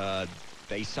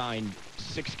they signed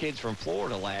 6 kids from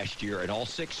Florida last year, and all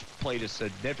 6 played a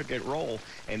significant role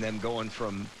in them going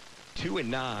from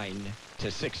 2-9 to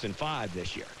 6-5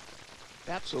 this year.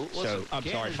 Absolutely. So, I'm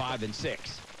sorry, 5 and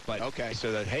 6. But okay.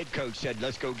 So the head coach said,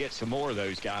 let's go get some more of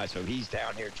those guys. So he's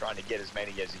down here trying to get as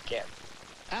many as he can.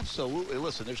 Absolutely.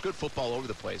 Listen, there's good football all over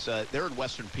the place. They're in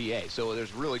Western PA, so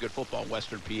there's really good football in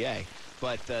Western PA.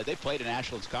 But they played in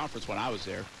Ashland's conference when I was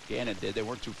there. Gannon did. They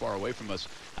weren't too far away from us.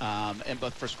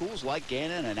 But for schools like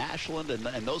Gannon and Ashland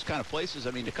and those kind of places,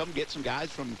 I mean, to come get some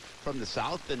guys from the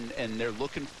South and they're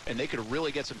looking, and they could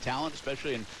really get some talent,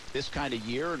 especially in this kind of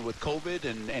year and with COVID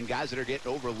and guys that are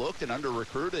getting overlooked and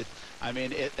under-recruited. I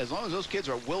mean, as long as those kids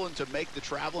are willing to make the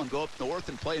travel and go up north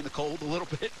and play in the cold a little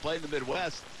bit, play in the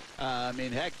Midwest, I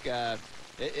mean, heck,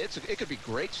 it could be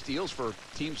great steals for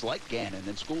teams like Gannon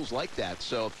and schools like that.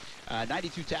 So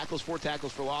 92 tackles, 4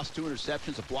 tackles for loss, 2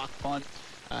 interceptions, a block punt.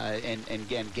 And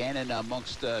again, Gannon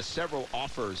amongst several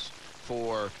offers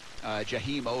for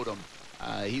Jaheim Odom.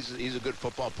 He's a good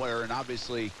football player and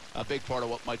obviously a big part of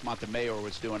what Mike Montemayor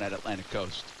was doing at Atlantic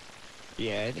Coast.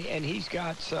 Yeah, and he's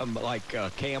got some, like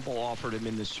Campbell offered him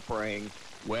in the spring.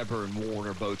 Weber and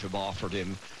Warner both have offered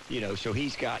him, so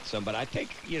he's got some. But I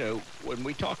think, when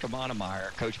we talked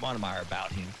to Coach Montemayor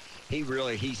about him,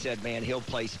 he said, man, he'll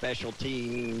play special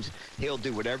teams. He'll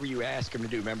do whatever you ask him to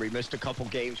do. Remember, he missed a couple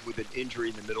games with an injury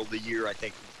in the middle of the year, I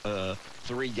think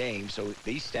 3 games. So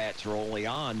these stats are only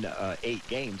on 8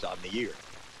 games on the year.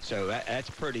 So that's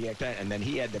pretty. And then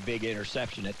he had the big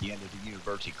interception at the end of the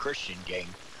University Christian game.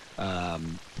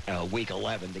 Week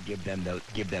 11 to give them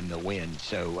the win.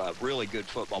 So really good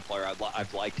football player.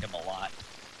 I've liked him a lot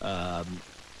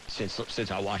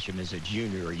since I watched him as a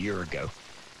junior a year ago.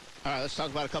 All right, let's talk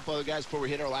about a couple other guys before we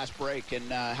hit our last break.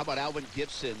 And how about Alvin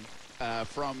Gibson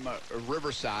from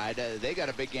Riverside? They got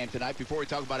a big game tonight. Before we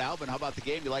talk about Alvin, how about the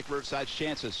game? You like Riverside's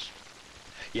chances?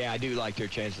 Yeah, I do like their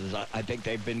chances. I think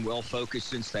they've been well focused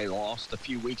since they lost a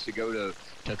few weeks ago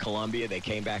to Columbia. They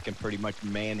came back and pretty much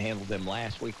manhandled them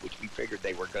last week, which we figured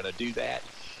they were going to do that.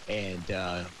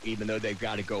 And even though they've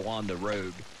got to go on the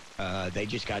road, they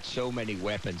just got so many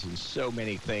weapons and so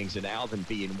many things, and Alvin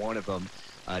being one of them,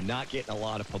 not getting a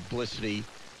lot of publicity.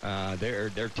 They're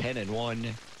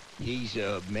 10-1. He's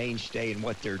a mainstay in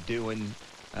what they're doing.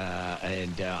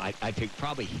 And I think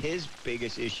probably his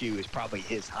biggest issue is probably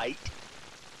his height.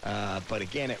 But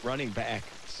again, at running back,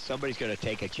 somebody's going to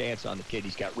take a chance on the kid.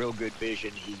 He's got real good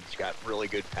vision. He's got really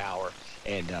good power,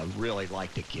 and really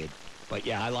like the kid. But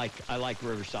yeah, I like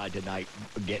Riverside tonight,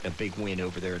 getting a big win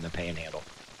over there in the Panhandle.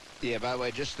 Yeah, by the way,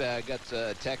 just got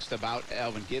a text about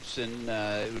Alvin Gibson,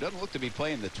 who doesn't look to be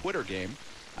playing the Twitter game,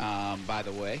 by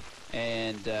the way.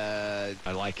 And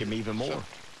I like him even more.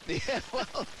 So, yeah,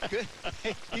 well, good.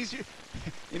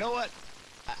 You know what?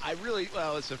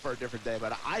 It's for a different day,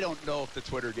 but I don't know if the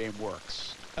Twitter game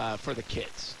works for the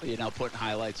kids, putting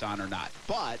highlights on or not.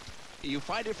 But you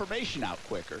find information out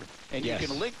quicker, and Yes. you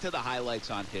can link to the highlights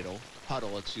on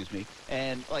Huddle, excuse me.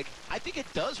 And, like, I think it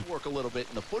does work a little bit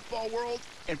in the football world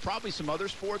and probably some other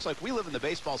sports. Like, we live in the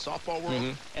baseball, softball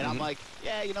world, and I'm like,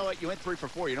 yeah, you know what? You went 3 for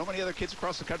 4. You know how many other kids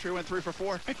across the country went 3 for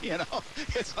 4? You know?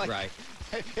 It's like, Right.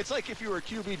 It's like if you were a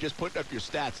QB just putting up your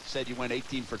stats and said you went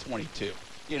 18 for 22.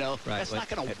 You know, Right. that's not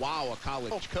going to wow a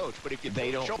college coach, but if you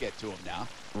don't get to him now.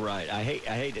 Right. I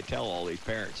hate to tell all these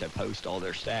parents that post all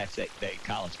their stats that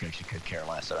college coaches could care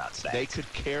less about stats. They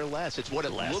could care less. It's what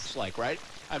it looks like, right?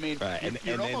 I mean, Right. And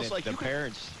you're then almost like the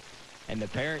parents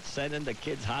sending the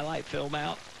kids highlight film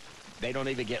out, they don't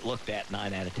even get looked at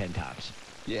 9 out of 10 times.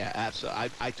 Yeah,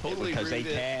 absolutely. I totally because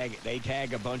agree. they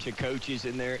tag a bunch of coaches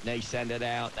in there and they send it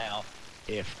out. Now,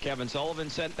 if Kevin Sullivan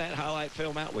sent that highlight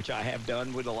film out, which I have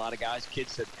done with a lot of guys,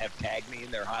 kids that have tagged me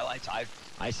in their highlights,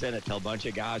 I sent it to a bunch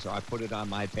of guys, or I put it on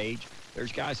my page.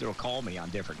 There's guys that'll call me on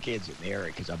different kids in the area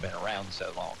because I've been around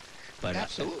so long. But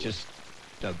absolutely, just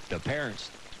the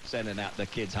parents sending out the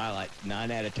kids' highlight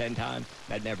 9 out of 10 times,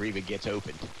 that never even gets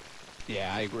opened.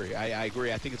 Yeah, I agree. I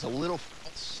agree. I think it's a little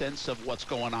sense of what's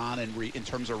going on in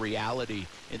terms of reality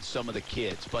in some of the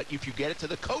kids. But if you get it to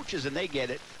the coaches and they get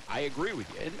it, I agree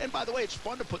with you. And by the way, it's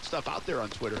fun to put stuff out there on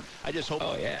Twitter. I just hope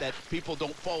that people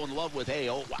don't fall in love with, hey,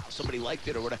 oh, wow, somebody liked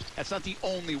it or whatever. That's not the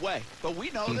only way. But we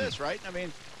know this, right? I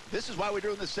mean, this is why we're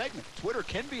doing this segment. Twitter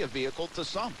can be a vehicle to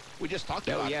some. We just talked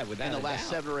about it in the last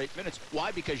 7 or 8 minutes.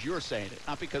 Why? Because you're saying it.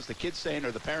 Not because the kid's saying it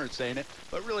or the parent's saying it,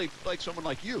 but really like someone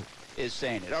like you is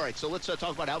saying it. All right, so let's talk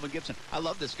about Alvin Gibson. I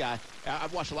love this guy.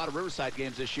 I've watched a lot of Riverside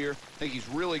games this year. I think he's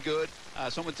really good.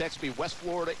 Someone texted me, West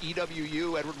Florida,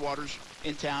 EWU, Edward Waters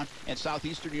in town, and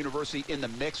Southeastern University in the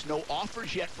mix. No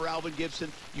offers yet for Alvin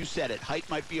Gibson. You said it. Height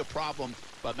might be a problem,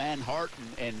 but man, heart,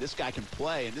 and this guy can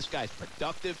play, and this guy's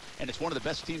productive, and it's one of the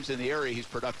best teams in the area he's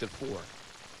productive for.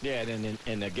 Yeah,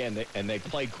 and again, they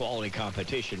played quality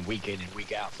competition week in and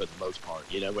week out for the most part.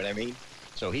 You know what I mean?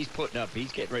 So he's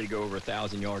getting ready to go over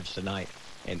 1,000 yards tonight,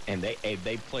 and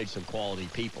they played some quality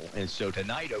people. And so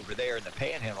tonight over there in the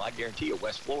Panhandle, I guarantee you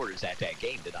West Florida is at that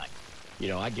game tonight. You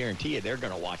know, I guarantee you they're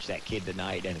going to watch that kid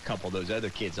tonight and a couple of those other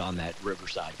kids on that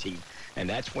Riverside team. And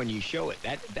that's when you show it.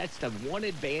 That's the one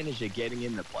advantage of getting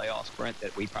in the playoffs, Brent,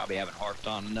 that we probably haven't harped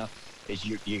on enough, is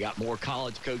you got more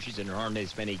college coaches and there aren't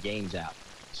as many games out.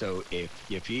 So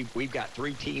we've got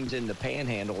 3 teams in the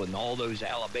Panhandle and all those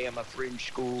Alabama fringe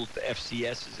schools, the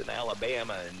FCSs in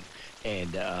Alabama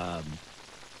and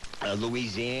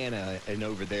Louisiana and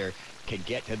over there can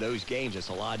get to those games. It's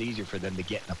a lot easier for them to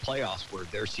get in the playoffs where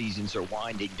their seasons are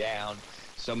winding down.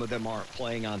 Some of them aren't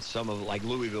playing on like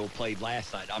Louisville played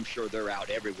last night. I'm sure they're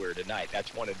out everywhere tonight.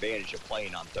 That's one advantage of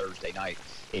playing on Thursday night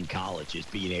in college is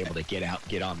being able to get out,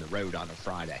 get on the road on a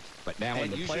Friday. But now in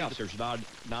the playoffs, there's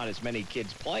not as many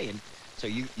kids playing, so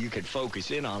you can focus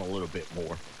in on a little bit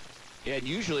more. Yeah, and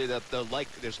usually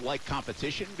there's like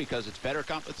competition because it's better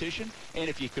competition. And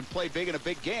if you can play big in a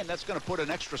big game, that's going to put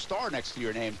an extra star next to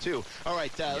your name, too. All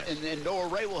right, and Noah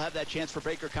Ray will have that chance for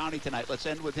Baker County tonight. Let's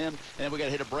end with him, and then we got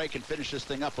to hit a break and finish this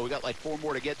thing up. But we got like 4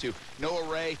 more to get to.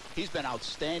 Noah Ray, he's been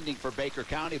outstanding for Baker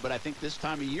County, but I think this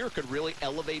time of year could really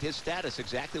elevate his status,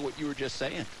 exactly what you were just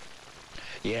saying.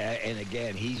 Yeah, and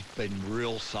again, he's been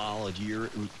real solid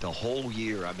the whole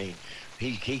year. I mean,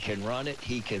 he can run it,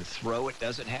 he can throw it,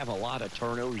 doesn't have a lot of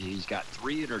turnovers. He's got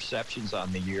 3 interceptions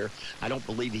on the year. I don't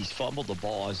believe he's fumbled the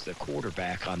ball as the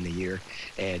quarterback on the year.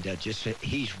 And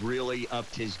he's really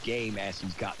upped his game as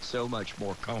he's gotten so much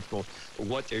more comfortable with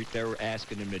what they're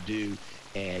asking him to do.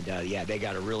 And, they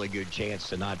got a really good chance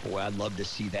tonight. Boy, I'd love to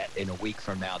see that in a week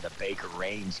from now, the Baker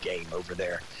Reigns game over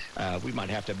there. We might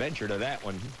have to venture to that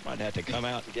one. Might have to come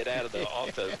out and get out of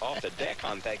off the deck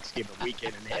on Thanksgiving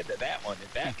weekend and head to that one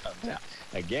if that comes out.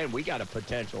 Again, we got a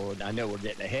potential, and I know we're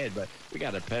getting ahead, but we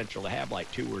got a potential to have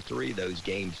like 2 or 3 of those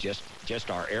games,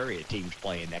 just our area teams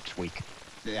playing next week.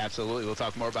 Yeah, absolutely. We'll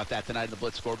talk more about that tonight in the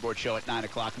Blitz Scoreboard Show at 9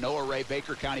 o'clock. Noah Ray,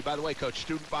 Baker County. By the way, Coach,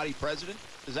 student body president,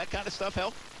 does that kind of stuff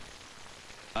help?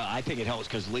 I think it helps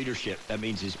because leadership, that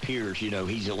means his peers, you know,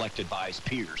 he's elected by his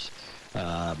peers.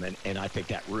 And I think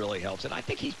that really helps. And I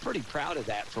think he's pretty proud of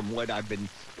that from what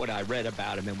I read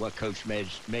about him and what Coach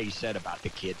May said about the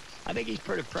kid. I think he's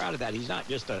pretty proud of that. He's not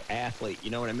just an athlete, you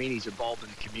know what I mean? He's involved in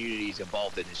the community, he's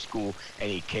involved in his school, and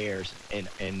he cares and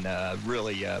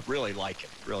really like him.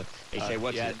 Really, they say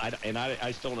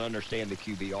I still don't understand the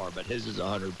QBR, but his is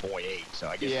 100.8, so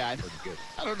I guess it's pretty good.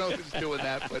 I don't know if he's doing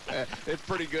that, but it's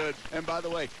pretty good. And by the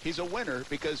way, he's a winner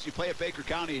because you play at Baker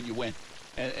County and you win.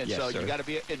 And Yes, so sir. you got to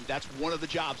be, and that's one of the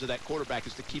jobs of that quarterback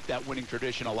is to keep that winning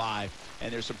tradition alive.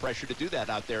 And there's some pressure to do that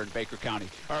out there in Baker County.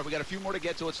 All right, we got a few more to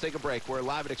get to. Let's take a break. We're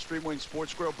live at Extreme Wing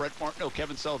Sports Grill. Brent Martineau,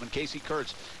 Kevin Sullivan, Casey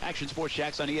Kurtz, Action Sports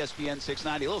Jacks on ESPN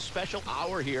 690. A little special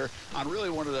hour here on really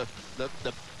one of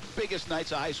the biggest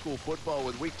nights of high school football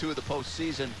with week 2 of the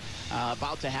postseason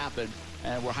about to happen.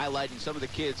 And we're highlighting some of the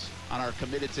kids on our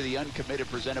Committed to the Uncommitted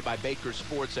presented by Baker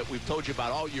Sports that we've told you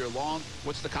about all year long.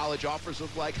 What's the college offers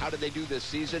look like? How did they do this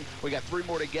season? We got 3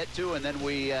 more to get to, and then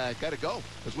we got to go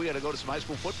because we got to go to some high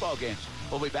school football games.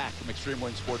 We'll be back from Extreme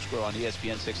Wing Sports Grill on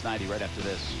ESPN 690 right after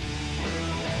this.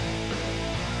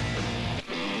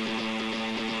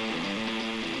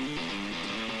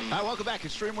 All right, welcome back.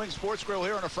 Extreme Wing Sports Grill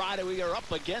here on a Friday. We are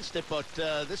up against it, but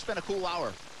this has been a cool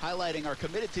hour highlighting our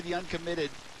Committed to the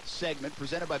Uncommitted segment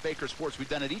presented by Baker Sports. We've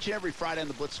done it each and every Friday on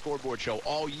the Blitz Scoreboard Show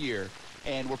all year,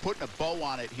 and we're putting a bow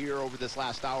on it here over this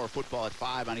last hour of Football at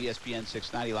 5 on ESPN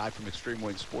 690 live from Extreme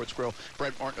Wing Sports Grill.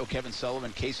 Brent Martineau, Kevin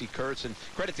Sullivan, Casey Kurtz, and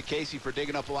credit to Casey for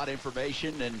digging up a lot of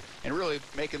information and really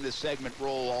making this segment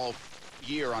roll all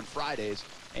year on Fridays.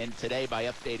 And today by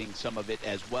updating some of it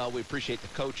as well. We appreciate the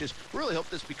coaches. Really hope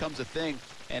this becomes a thing.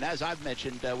 And as I've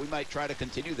mentioned, we might try to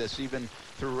continue this even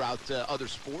throughout other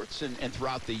sports and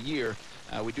throughout the year.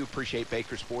 We do appreciate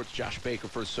Baker Sports, Josh Baker,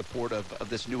 for his support of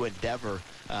this new endeavor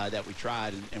that we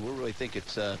tried. And we really think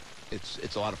it's a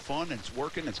lot of fun, and it's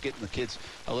working. It's getting the kids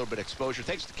a little bit of exposure.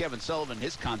 Thanks to Kevin Sullivan and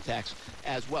his contacts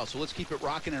as well. So let's keep it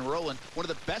rocking and rolling. One of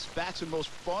the best backs and most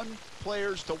fun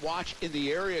players to watch in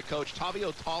the area, Coach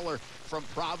Tavio Toller from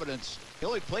Providence. He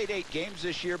only played 8 games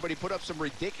this year, but he put up some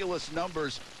ridiculous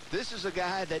numbers. This is a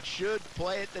guy that should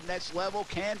play at the next level,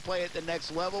 can play at the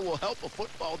next level, will help a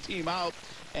football team out,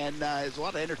 and there's a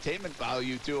lot of entertainment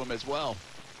value to him as well.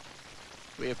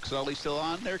 We have Sully still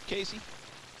on there, Casey?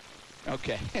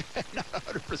 Okay, not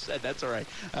 100%. That's all right.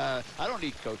 I don't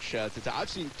need Coach to tell. I've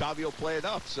seen Tavio play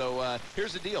enough. So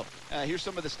here's the deal. Here's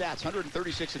some of the stats.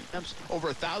 136 attempts, over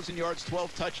 1,000 yards,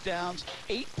 12 touchdowns,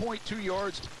 8.2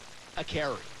 yards a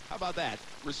carry. How about that?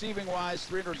 Receiving-wise,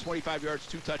 325 yards,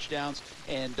 2 touchdowns,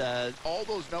 and all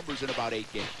those numbers in about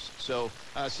 8 games. So,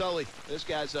 Sully, this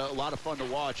guy's a lot of fun to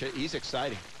watch. He's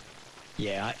exciting.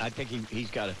 Yeah, I think he's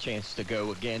got a chance to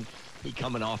go again. He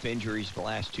coming off injuries the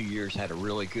last 2 years, had a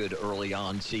really good early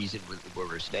on season where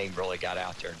his name really got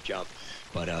out there and jumped.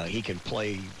 But he can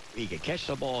play, he can catch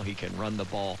the ball, he can run the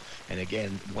ball. And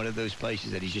again, one of those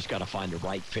places that he's just got to find the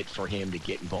right fit for him to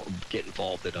get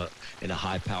involved in a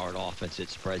high-powered offense that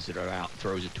spreads it out,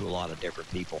 throws it to a lot of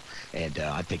different people. And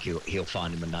I think he'll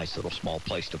find him a nice little small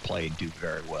place to play and do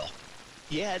very well.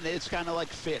 Yeah, and it's kind of like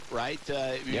fit, right?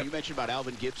 Yep. You mentioned about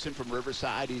Alvin Gibson from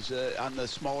Riverside. He's on the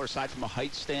smaller side from a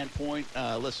height standpoint.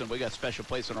 Listen, we got a special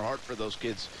place in our heart for those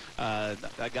kids. I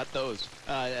got those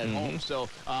at home. So,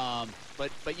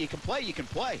 but you can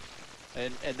play.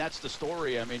 And that's the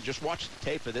story. I mean, just watch the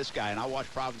tape of this guy, and I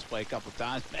watched Providence play a couple of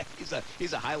times. Man,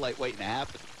 he's a highlight waiting to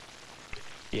happen.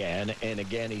 Yeah, and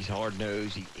again, he's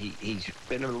hard-nosed. He's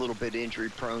been a little bit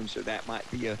injury-prone, so that might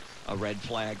be a red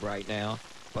flag right now.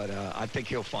 But I think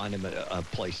he'll find him a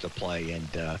place to play.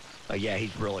 And, yeah,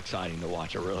 he's real exciting to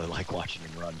watch. I really like watching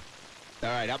him run. All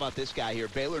right, how about this guy here?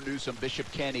 Baylor Newsome,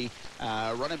 Bishop Kenny,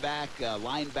 running back,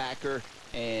 linebacker,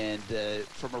 and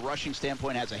from a rushing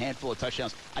standpoint has a handful of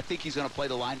touchdowns. I think he's going to play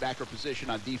the linebacker position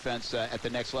on defense at the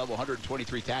next level.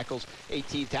 123 tackles,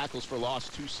 18 tackles for loss,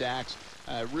 2 sacks.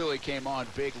 Really came on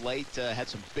big late, had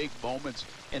some big moments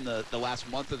in the last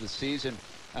month of the season.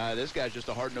 This guy's just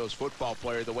a hard-nosed football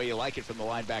player, the way you like it from the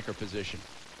linebacker position.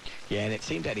 Yeah, and it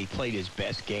seemed that he played his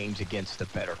best games against the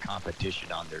better competition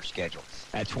on their schedule.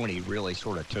 That's when he really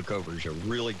sort of took over. He's a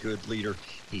really good leader.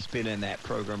 He's been in that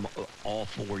program all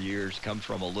 4 years, come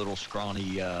from a little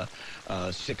scrawny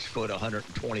 6 foot,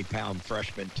 120-pound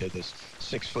freshman to this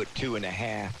 6 foot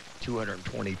 2.5,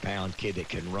 220-pound kid that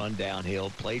can run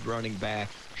downhill, played running back,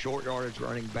 short yardage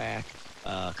running back,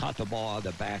 caught the ball out of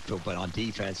the backfield, but on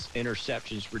defense,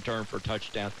 interceptions, return for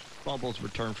touchdown, fumbles,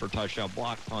 return for touchdown,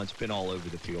 block punts, been all over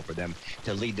the field for them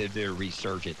to lead to their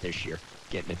resurgent this year,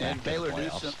 getting it back to the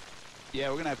playoffs. Yeah,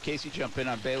 we're going to have Casey jump in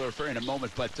on Baylor in a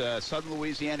moment, but Southern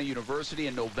Louisiana University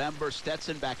in November,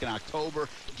 Stetson back in October,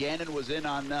 Gannon was in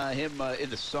on him in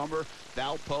the summer,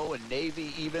 Valpo and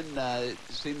Navy even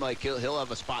seemed like he'll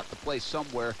have a spot to play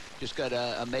somewhere, just got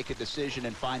to make a decision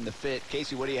and find the fit.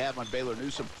 Casey, what do you have on Baylor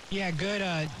Newsome? Yeah,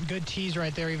 good tease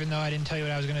right there, even though I didn't tell you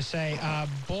what I was going to say.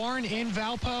 Born in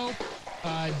Valpo,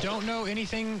 Don't know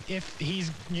anything if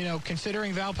he's,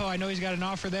 considering Valpo. I know he's got an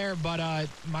offer there, but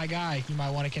my guy, you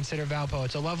might want to consider Valpo.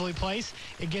 It's a lovely place.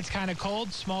 It gets kind of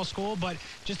cold, small school, but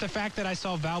just the fact that I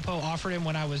saw Valpo offered him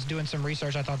when I was doing some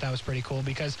research, I thought that was pretty cool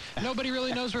because nobody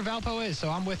really knows where Valpo is, so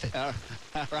I'm with it.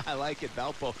 I like it,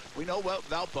 Valpo. We know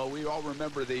Valpo. We all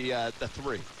remember the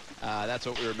three. That's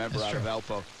what we remember out of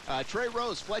Valpo. Trey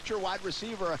Rose, Fletcher, wide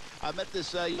receiver. I met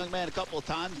this young man a couple of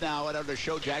times now at our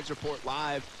show, Jags Report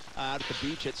Live, out at the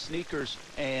beach at Sneakers.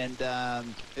 And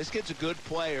this kid's a good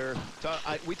player.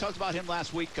 We talked about him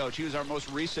last week, Coach. He was our most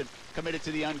recent committed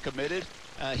to the uncommitted.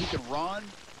 He can run.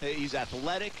 He's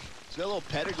athletic. He's got a little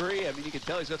pedigree. I mean, you can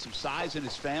tell he's got some size in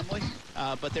his family.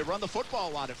 But they run the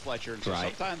football a lot at Fletcher. And so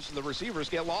sometimes the receivers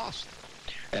get lost.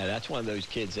 Yeah, that's one of those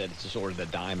kids that's sort of the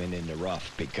diamond in the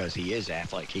rough because he is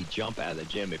athletic. He'd jump out of the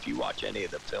gym. If you watch any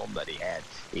of the film that he had,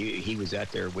 he was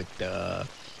out there with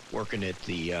working at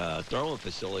the throwing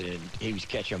facility, and he was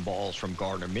catching balls from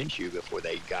Gardner Minshew before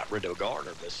they got rid of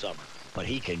Gardner this summer. But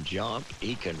he can jump.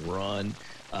 He can run.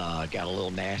 Got a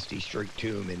little nasty streak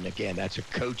to him. And, again, that's a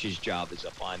coach's job is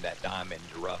to find that diamond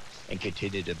in the rough and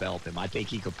continue to develop him. I think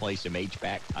he could play some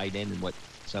H-back tight end and what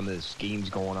some of the schemes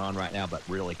going on right now, but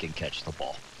really can catch the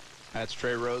ball. That's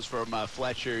Trey Rose from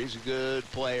Fletcher. He's a good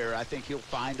player. I think he'll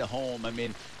find a home. I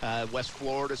mean, West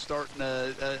Florida starting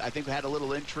to, I think, had a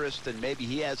little interest, and maybe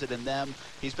he has it in them.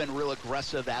 He's been real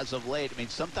aggressive as of late. I mean,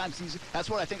 sometimes that's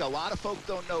what I think a lot of folks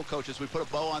don't know, Coach, as we put a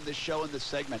bow on this show in this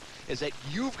segment, is that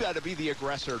you've got to be the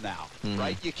aggressor now,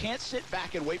 right? You can't sit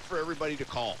back and wait for everybody to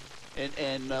call.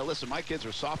 And listen, my kids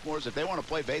are sophomores. If they want to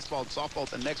play baseball and softball at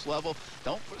the next level,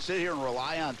 don't sit here and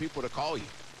rely on people to call you.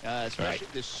 Especially,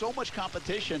 there's so much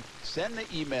competition. Send the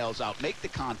emails out, make the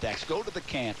contacts, go to the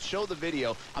camps, show the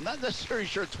video. I'm not necessarily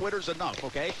sure Twitter's enough,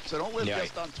 okay? So don't live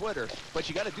just on Twitter. But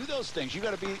you got to do those things. You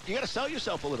got to sell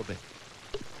yourself a little bit.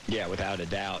 Yeah, without a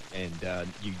doubt. And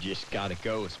you just got to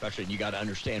go, especially you got to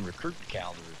understand recruiting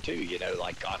calendar too.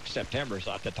 Like September is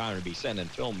not the time to be sending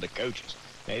film to coaches.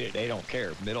 They don't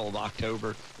care. Middle of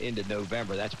October into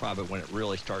November, that's probably when it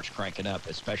really starts cranking up,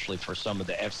 especially for some of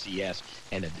the FCS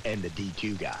and the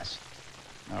D2 guys.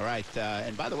 All right.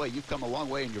 And by the way, you've come a long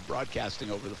way in your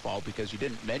broadcasting over the fall because you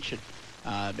didn't mention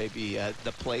maybe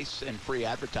the place and free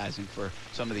advertising for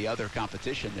some of the other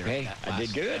competition there. Hey, I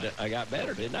did good. I got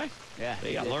better, didn't I? Yeah.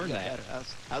 I learned that.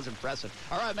 That was impressive.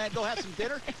 All right, man, go have some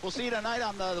dinner. We'll see you tonight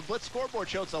on the Blitz Scoreboard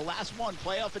Show. It's the last one,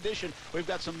 playoff edition. We've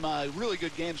got some really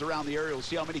good games around the area. We'll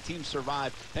see how many teams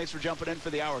survive. Thanks for jumping in for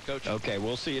the hour, Coach. Okay,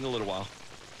 we'll see you in a little while.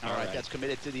 All right, that's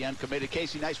committed to the uncommitted.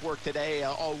 Casey, nice work today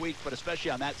all week, but especially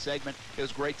on that segment. It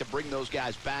was great to bring those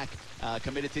guys back.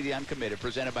 Committed to the uncommitted,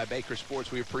 presented by Baker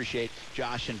Sports. We appreciate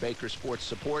Josh and Baker Sports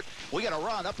support. We got to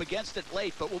run up against it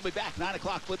late, but we'll be back. 9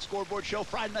 o'clock Blitz Scoreboard Show.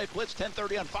 Friday Night Blitz,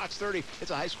 10:30 on Fox 30.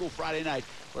 It's a high school Friday night.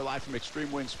 We're live from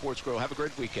Extreme Wing Sports Grow. Have a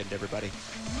great weekend, everybody.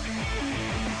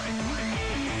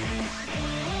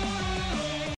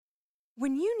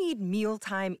 When you need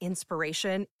mealtime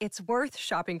inspiration, it's worth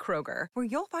shopping Kroger, where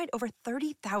you'll find over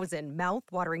 30,000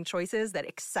 mouth-watering choices that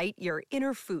excite your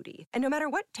inner foodie. And no matter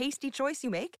what tasty choice you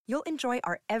make, you'll enjoy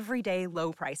our everyday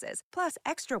low prices, plus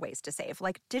extra ways to save,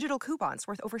 like digital coupons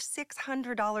worth over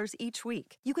 $600 each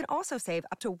week. You can also save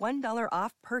up to $1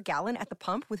 off per gallon at the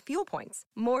pump with fuel points.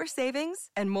 More savings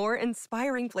and more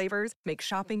inspiring flavors make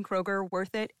shopping Kroger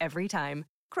worth it every time.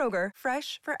 Kroger,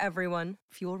 fresh for everyone.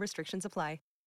 Fuel restrictions apply.